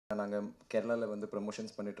நாங்கள் கேரளாவில் வந்து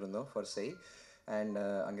ப்ரமோஷன்ஸ் பண்ணிட்டு இருந்தோம் ஃபார் சை அண்ட்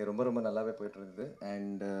அங்கே ரொம்ப ரொம்ப நல்லாவே போயிட்டு இருந்தது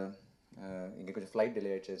அண்ட் இங்கே கொஞ்சம் ஃப்ளைட்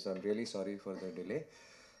டிலே ஆயிடுச்சு so I'm really sorry for the delay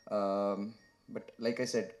but like I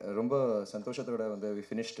set ரொம்ப சந்தோஷத்தோட வந்து we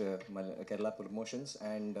finished Kerala promotions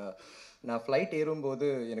and நான் ஃப்ளைட் ஏறும்போது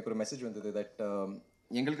எனக்கு ஒரு மெசேஜ் வந்தது தட்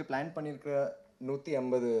எங்களுக்கு பிளான் பண்ணியிருக்கிற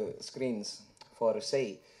 150 ஸ்க்ரீன்ஸ் ஃபார் சை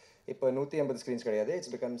இப்போ 150 ஸ்க்ரீன்ஸ் கிடையாது,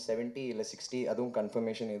 இட்ஸ் பிகம் 70 இல்லை 60, அதுவும்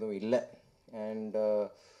கன்ஃபர்மேஷன் எதுவும் இல்லை. And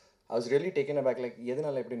I was really taken aback, like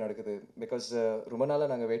எதனால எப்படி நடக்குது பிகாஸ் ரொம்ப நாளாக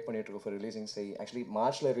நாங்கள் வெயிட் பண்ணிகிட்ருக்கோம் ஃபார் ரிலீஸிங் சை. ஆக்சுவலி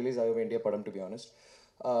மார்ச்சில் ரிலீஸ் ஆக வேண்டிய படம் டு பி ஆனஸ்ட்.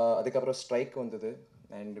 அதுக்கப்புறம் ஸ்ட்ரைக் வந்தது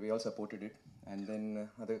and we all supported it. And then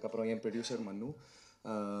அதுக்கப்புறம் என் ப்ரொடியூசர் மன்னு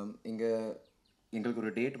இங்கே எங்களுக்கு ஒரு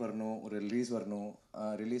டேட் வரணும், ஒரு ரிலீஸ் வரணும்,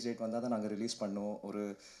 ரிலீஸ் டேட் வந்தால் தான் நாங்கள் ரிலீஸ் பண்ணோம். ஒரு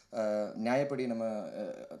நியாயப்படி நம்ம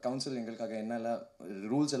கவுன்சில் எங்களுக்காக என்னெல்லாம்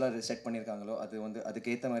ரூல்ஸ் எல்லாம் செட் பண்ணியிருக்காங்களோ அது வந்து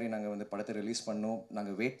அதுக்கேற்ற மாதிரி நாங்கள் வந்து படத்தை ரிலீஸ் பண்ணோம்.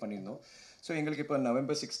 நாங்கள் வெயிட் பண்ணியிருந்தோம். ஸோ எங்களுக்கு இப்போ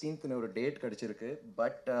November 16th ஒரு டேட் கிடச்சிருக்கு.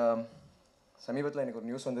 பட் சமீபத்தில் எனக்கு ஒரு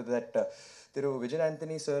நியூஸ் வந்தது that Thiru Vijay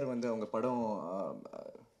Antony sir வந்து அவங்க படம்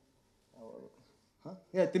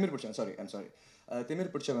திமிர் பிடிச்சவன், சாரி ஐம் சாரி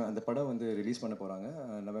திமிர் பிடிச்சவன் அந்த படம் வந்து ரிலீஸ் பண்ண போகிறாங்க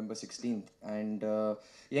November 16th. அண்ட்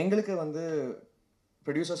எங்களுக்கு வந்து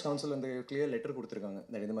ப்ரொடியூசர்ஸ் கவுன்சில் வந்து கிளியர் லெட்டர் கொடுத்துருக்காங்க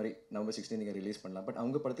இந்த மாதிரி November 16th நீங்கள் ரிலீஸ் பண்ணலாம். பட்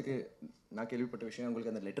அவங்க படத்துக்கு நான் கேள்விப்பட்ட விஷயம்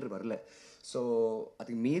அவங்களுக்கு அந்த லெட்டர் வரல. ஸோ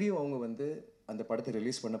அதுக்கு மீறியும் அவங்க வந்து அந்த படத்தை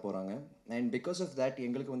ரிலீஸ் பண்ண போகிறாங்க. அண்ட் பிகாஸ் ஆஃப் தேட்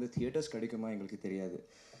எங்களுக்கு வந்து தியேட்டர்ஸ் கிடைக்குமா எங்களுக்கு தெரியாது.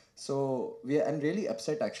 So I'm really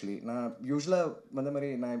upset actually. நான் யூஸ்வலாக வந்த மாதிரி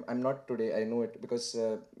I'm not today, I know it because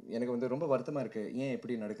எனக்கு வந்து ரொம்ப வருத்தமாக இருக்குது ஏன்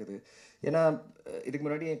எப்படி நடக்குது. ஏன்னா இதுக்கு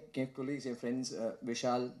முன்னாடி என் கொலீக்ஸ், என் ஃப்ரெண்ட்ஸ்,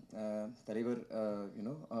 விஷால் தலைவர்,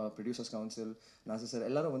 you know producers council, Nassar sir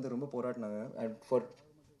எல்லாரும் வந்து ரொம்ப போராடினாங்க and for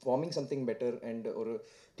farming something better and ஒரு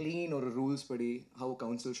க்ளீன் ஒரு ரூல்ஸ் படி ஹவு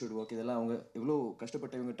கவுன்சில் ஷுட் ஒர்க், இதெல்லாம் அவங்க எவ்வளோ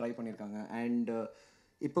கஷ்டப்பட்டு இவங்க ட்ரை பண்ணியிருக்காங்க. அண்ட்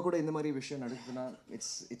இப்போ கூட இந்த மாதிரி விஷயம் நடக்குதுன்னா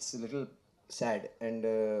இட்ஸ் லிட்டில் சேட் அண்ட்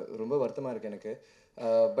ரொம்ப வருத்தமாக இருக்குது எனக்கு.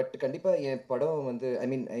 பட் கண்டிப்பாக என் படம் வந்து ஐ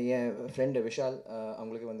மீன் என் ஃப்ரெண்டு விஷால்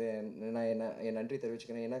அவங்களுக்கு வந்து நான் என் நன்றி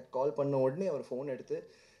தெரிவிச்சுக்கிறேன். ஏன்னா கால் பண்ண உடனே அவர் ஃபோன் எடுத்து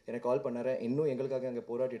எனக்கு கால் பண்ணார். இன்னும் எங்களுக்காக அங்கே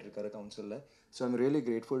போராட்டிகிட்டு இருக்காரு கவுன்சிலில். So I'm really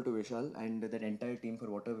grateful to Vishal and that entire team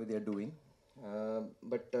for what ever they are doing.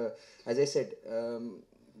 But as I said,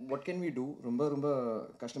 what can we do? ரொம்ப ரொம்ப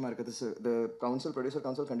கஷ்டமாக இருக்குது. த கவுன்சில், ப்ரொடியூசர்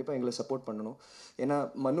கவுன்சில் கண்டிப்பாக எங்களை சப்போர்ட் பண்ணணும். ஏன்னா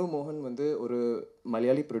மனு மோகன் வந்து ஒரு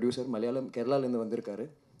மலையாளி ப்ரொடியூசர், கேரளாலேருந்து வந்திருக்காரு.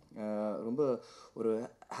 ரொம்ப ஒரு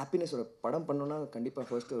ஹாப்பினஸோட படம் பண்ணணுன்னா கண்டிப்பாக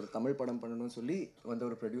ஃபர்ஸ்ட்டு ஒரு தமிழ் படம் பண்ணணும்னு சொல்லி வந்த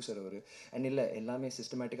ஒரு ப்ரொடியூசர் அவர். அண்ட் இல்லை எல்லாமே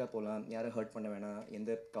சிஸ்டமேட்டிக்காக போகலாம், யாரும் ஹர்ட் பண்ண வேணாம்,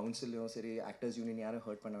 எந்த கவுன்சிலையும் சரி ஆக்டர்ஸ் யூனியன் யாரும்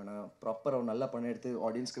ஹர்ட் பண்ண வேணாம், ப்ராப்பராக ஒரு நல்ல படம் எடுத்து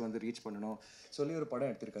ஆடியன்ஸ்க்கு வந்து ரீச் பண்ணணும் சொல்லி ஒரு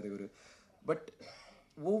படம் எடுத்திருக்காரு இவர். பட்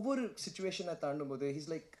ஒவ்வொரு சுச்சுவேஷனை தாண்டும் போது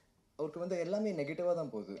ஹீஸ் லைக் அவருக்கு வந்து எல்லாமே நெகட்டிவாக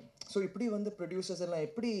தான் போகுது. ஸோ இப்படி வந்து ப்ரொடியூசர்ஸ் எல்லாம்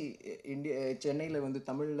எப்படி சென்னையில் வந்து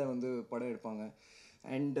தமிழில் வந்து படம் எடுப்பாங்க.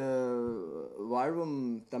 அண்ட் வாழ்வும்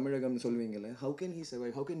தமிழகம்னு சொல்லுவீங்கள்ல, how can he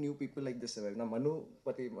survive, how can new people like this survive. நான் மனு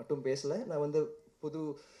பற்றி மட்டும் பேசலை, நான் வந்து புது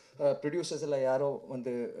ப்ரொடியூசர்ஸ் எல்லாம் யாரோ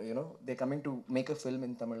வந்து you know they coming to make a film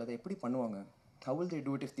இன் தமிழ், அதை எப்படி பண்ணுவாங்க, how will they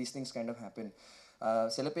do it if these things kind of happen.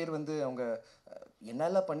 சில பேர் வந்து அவங்க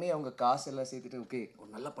என்னெல்லாம் பண்ணி அவங்க காசு எல்லாம் சேர்த்துட்டு ஓகே ஒரு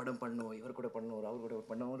நல்ல படம் பண்ணணும், இவர் கூட பண்ணணும், ஒரு அவர் கூட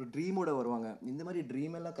பண்ணணும், ஒரு ட்ரீமோட வருவாங்க. இந்த மாதிரி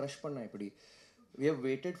ட்ரீம் எல்லாம் க்ரஷ் பண்ண எப்படி. we have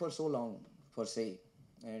waited for so long for say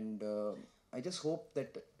and I just hope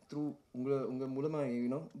that through உங்கள் மூலமாக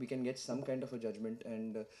you know we can get some kind of a judgment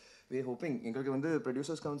and we are hoping. எங்களுக்கு வந்து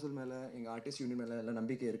ப்ரொடியூசர்ஸ் கவுன்சில் மேலே, எங்கள் artist union மேலே எல்லாம்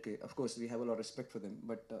நம்பிக்கை இருக்குது. Of course we have a lot of respect for them,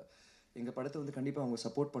 but எங்கள் படத்தை வந்து கண்டிப்பாக அவங்க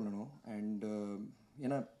சப்போர்ட் பண்ணணும். அண்ட்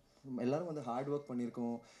ஏன்னா எல்லோரும் வந்து ஹார்ட் ஒர்க்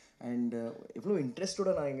பண்ணியிருக்கோம். அண்ட் எவ்வளோ இன்ட்ரெஸ்டோட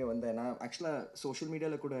நான் இங்கே வந்தேன். நான் ஆக்சுவலாக சோஷியல்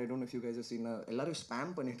மீடியாவில் கூட I don't know if you guys have seen, நான் எல்லோரும்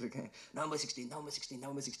ஸ்பேம் பண்ணிகிட்ருக்கேன் November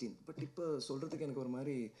 16. பட் இப்போ சொல்கிறதுக்கு எனக்கு ஒரு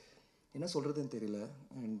மாதிரி என்ன சொல்கிறதுன்னு தெரியல.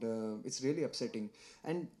 And it's really upsetting.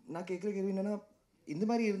 And நான் கேட்குற கேள்வி என்னென்னா, இந்த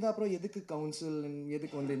மாதிரி இருந்தால் அப்புறம் எதுக்கு கவுன்சில்,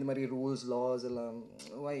 எதுக்கு வந்து இந்த மாதிரி ரூல்ஸ் லாஸ் எல்லாம்,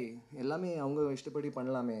 வை எல்லாமே அவங்க இஷ்டப்படி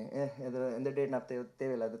பண்ணலாமே. எந்த டேட் நான்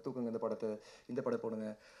தேவையில்லை, அது தூக்குங்க இந்த படம் போடுங்க,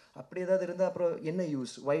 அப்படி ஏதாவது இருந்தால் அப்புறம் என்ன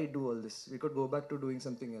use, why do all this, we could go back to doing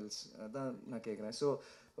something else. அதான் நான் கேட்குறேன். ஸோ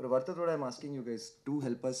ஒரு வருத்தத்தோட I'm asking you guys two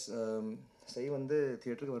help us. சை வந்து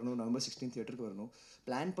தியேட்டருக்கு வரணும், November 16 தியேட்டருக்கு வரணும்,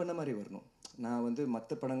 பிளான் பண்ண மாதிரி வரணும். நான் வந்து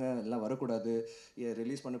மற்ற படங்கள் எல்லாம் வரக்கூடாது,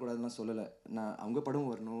 ரிலீஸ் பண்ணக்கூடாதுலாம் சொல்லலை. நான் அவங்க படமும்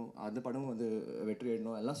வரணும், அந்த படமும் வந்து வெற்றி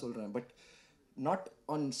ஆயிடணும் எல்லாம் சொல்கிறேன். But not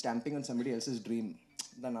on stamping on somebody elses dream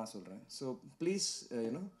தான் நான் சொல்கிறேன். ஸோ ப்ளீஸ்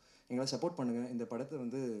யூனோ எங்களை சப்போர்ட் பண்ணுங்கள். இந்த படத்தை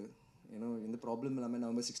வந்து யூனோ எந்த ப்ராப்ளம் இல்லாமல்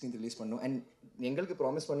November 16 ரிலீஸ் பண்ணணும். அண்ட் எங்களுக்கு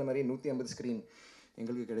ப்ராமிஸ் பண்ண மாதிரி 150 ஸ்க்ரீன்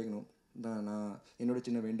எங்களுக்கு கிடைக்கணும் தான் நான் என்னோட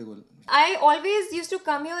சின்ன வேண்டுகோள். I always used to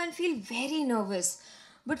come here and feel very nervous,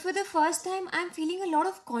 but for the first time I'm feeling a lot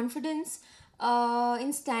of confidence in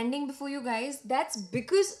standing before you guys. That's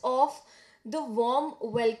because of the warm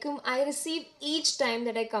welcome I receive each time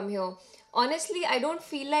that I come here. Honestly, I don't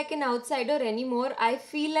feel like an outsider anymore. I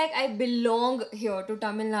feel like I belong here to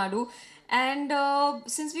Tamil Nadu. And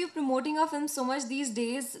since we're promoting our film so much these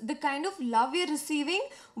days, the kind of love we're receiving,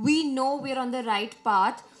 we know we're on the right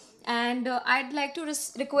path. And I'd like to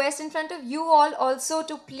request in front of you all also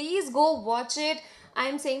to please go watch it.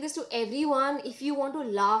 I'm saying this to everyone. If you want to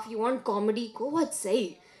laugh, you want comedy, go watch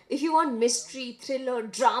Say. If you want mystery, thriller,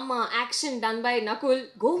 drama, action done by Nakul,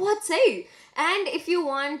 go watch Say. And if you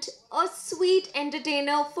want a sweet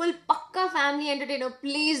entertainer, full pakka family entertainer,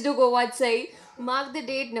 please do go watch Say. Mark the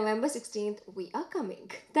date, November 16th. We are coming.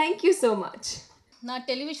 Thank you so much. நான்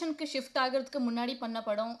டெலிவிஷனுக்கு shift ஆகிறதுக்கு முன்னாடி பண்ண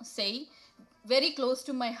படம் செய், very close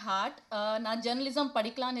to my heart. நான் journalism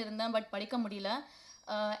படிக்கலான்னு இருந்தேன், but படிக்க முடியல.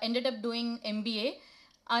 ended up doing MBA.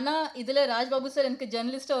 ஆனால் இதில் ராஜ்பாபு சார் எனக்கு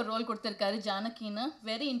ஜேர்னலிஸ்ட்டாக ஒரு ரோல் கொடுத்துருக்காரு, ஜானகின்னு.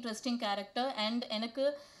 Very interesting character. அண்ட் எனக்கு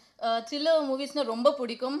த்ரில்லர் மூவிஸ்னால் ரொம்ப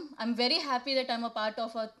பிடிக்கும். I'm very happy that I'm a part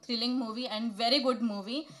of a thrilling movie and very good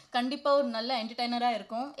movie. கண்டிப்பாக ஒரு நல்ல என்டர்டைனராக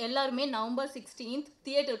இருக்கும். எல்லாருமே November 16th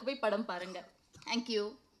தியேட்டருக்கு போய் படம் பாருங்கள். தேங்க்யூ.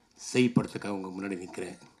 செய்யப்படுறதுக்காக உங்கள் முன்னாடி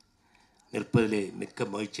நிற்கிறேன். நிற்பதிலே மிக்க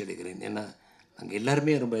மகிழ்ச்சி அடைகிறேன். ஏன்னா நாங்கள்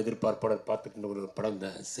எல்லாருமே ரொம்ப எதிர்பார்ப்போட பார்த்துக்கின்ற ஒரு படம் இந்த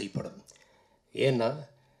செய்படம். ஏன்னா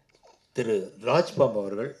திரு ராஜ்பாபு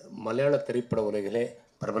அவர்கள் மலையாள திரைப்பட உலகிலே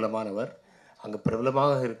பிரபலமானவர். அங்கே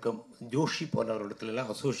பிரபலமாக இருக்கும் ஜோஷி போன்றவர்களிடத்துலலாம்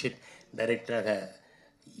அசோசியேட் டைரக்டராக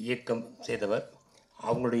இயக்கம் செய்தவர்.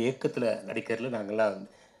 அவங்களுடைய இயக்கத்தில் நடிக்கிறதுல நாங்கள்லாம்,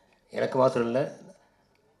 எனக்கு மாத்திரம் இல்லை,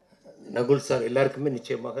 நகுல் சார் எல்லாருக்குமே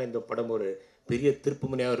நிச்சயமாக இந்த படம் ஒரு பெரிய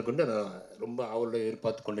திருப்புமுனையாக இருக்குன்னு நான் ரொம்ப அவளோட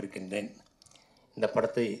எதிர்பார்த்து கொண்டிருக்கின்றேன். இந்த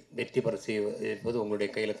படத்தை வெற்றி பெற செய்வது உங்களுடைய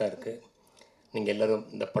கையில் தான் இருக்குது. நீங்கள் எல்லோரும்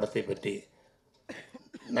இந்த படத்தை பற்றி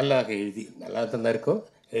நல்லா தான் இருக்கும்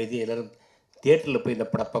எழுதி எல்லோரும் தியேட்டரில் போய் இந்த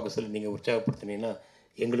படம் பார்க்க சொல்லி நீங்கள் உற்சாகப்படுத்தினீங்கன்னா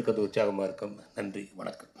எங்களுக்கு அது உற்சாகமாக இருக்கும். நன்றி,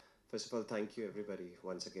 வணக்கம். First of all, thank you everybody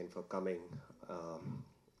once again for coming.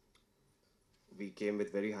 We came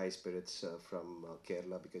with very high spirits from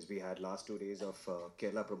Kerala because we had last 2 days of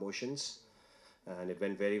Kerala promotions and it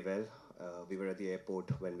went very well. We were at the airport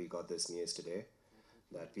when we got this news today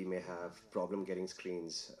that we may have problem getting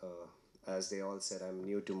screens. As they all said, I'm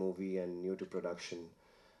new to movie and new to production,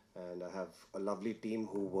 and I have a lovely team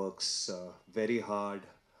who works very hard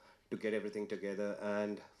to get everything together,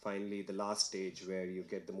 and finally the last stage where you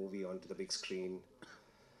get the movie onto the big screen.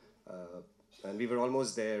 And we were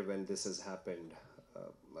almost there when this has happened.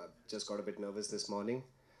 I just got a bit nervous this morning.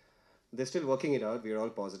 They're still working it out. We're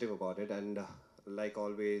all positive about it, and like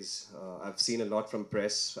always, I've seen a lot from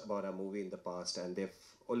press about our movie in the past, and they've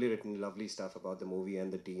only written lovely stuff about the movie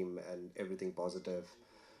and the team and everything positive,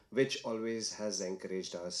 which always has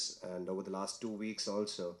encouraged us. And over the last 2 weeks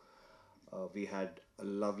also, we had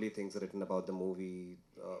lovely things written about the movie.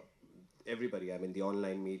 Everybody, I mean the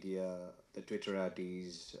online media, the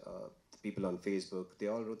Twitterati's, people on Facebook, they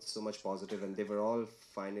all wrote so much positive, and they were all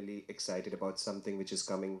finally excited about something which is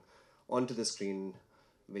coming onto the screen,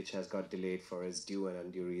 which has got delayed for its due and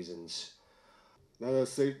undue reasons.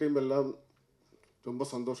 நாங்கள் செய் team எல்லாம் ரொம்ப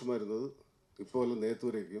சந்தோஷமாக இருந்தது. இப்போ எல்லாம் நேற்று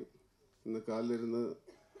வரைக்கும் இந்த காலையில் இருந்து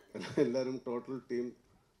எல்லோரும் டோட்டல் டீம்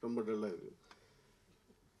ரொம்ப டல்லாக இருக்குது.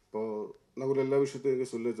 இப்போது நான் ஒரு எல்லா விஷயத்தையும் இங்கே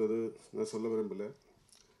சொல்லிச்சது நான் சொல்ல விரும்பலை.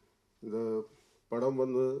 இந்த படம்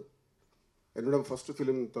வந்து என்னோடய ஃபஸ்ட்டு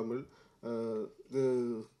ஃபிலிம் தமிழ். இது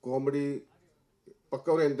காமெடி,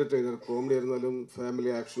 பக்கா ஒரு என்டர்டெய்னர். காமெடி இருந்தாலும்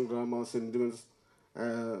ஃபேமிலி, ஆக்ஷன், ட்ராமா, சென்டிமெண்ட்ஸ்,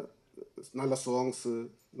 நல்ல சாங்ஸு,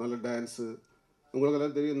 நல்ல டான்ஸு.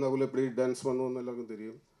 உங்களுக்கெல்லாம் தெரியும் நகுல் எப்படி டான்ஸ் பண்ணுவோன்னு எல்லாருக்கும்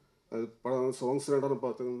தெரியும். அது படம் சாங்ஸ் ரெண்டாலும்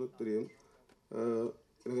பார்த்தது தெரியும்.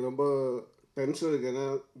 எனக்கு ரொம்ப டென்ஷன் இருக்குது. ஏன்னா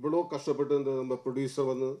இவ்வளோ கஷ்டப்பட்டு இந்த நம்ம ப்ரொடியூசர்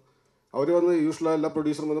வந்து அவர் வந்து யூஸ்வலாக எல்லா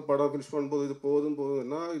ப்ரொடியூசரும் வந்து படம் ஃபினிஷ் பண்ணும்போது இது போதும்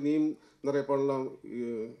ஏன்னா இனியும் நிறைய பண்ணலாம்.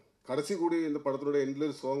 கடைசி கூடி இந்த படத்தோட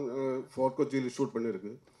எண்டில் சாங் ஃபோர்ட் கொச்சியில் ஷூட்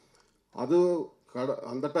பண்ணியிருக்கு. அது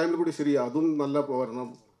அந்த டைமில் கூட சரி, அதுவும் நல்லா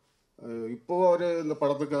வரணும். இப்போது அவர் இந்த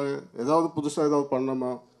படத்துக்காக ஏதாவது புதுசாக ஏதாவது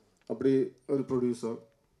பண்ணணுமா அப்படி ஒரு ப்ரொடியூசர்,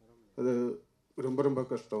 அது ரொம்ப ரொம்ப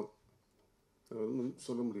கஷ்டம்,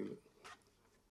 சொல்ல முடியல.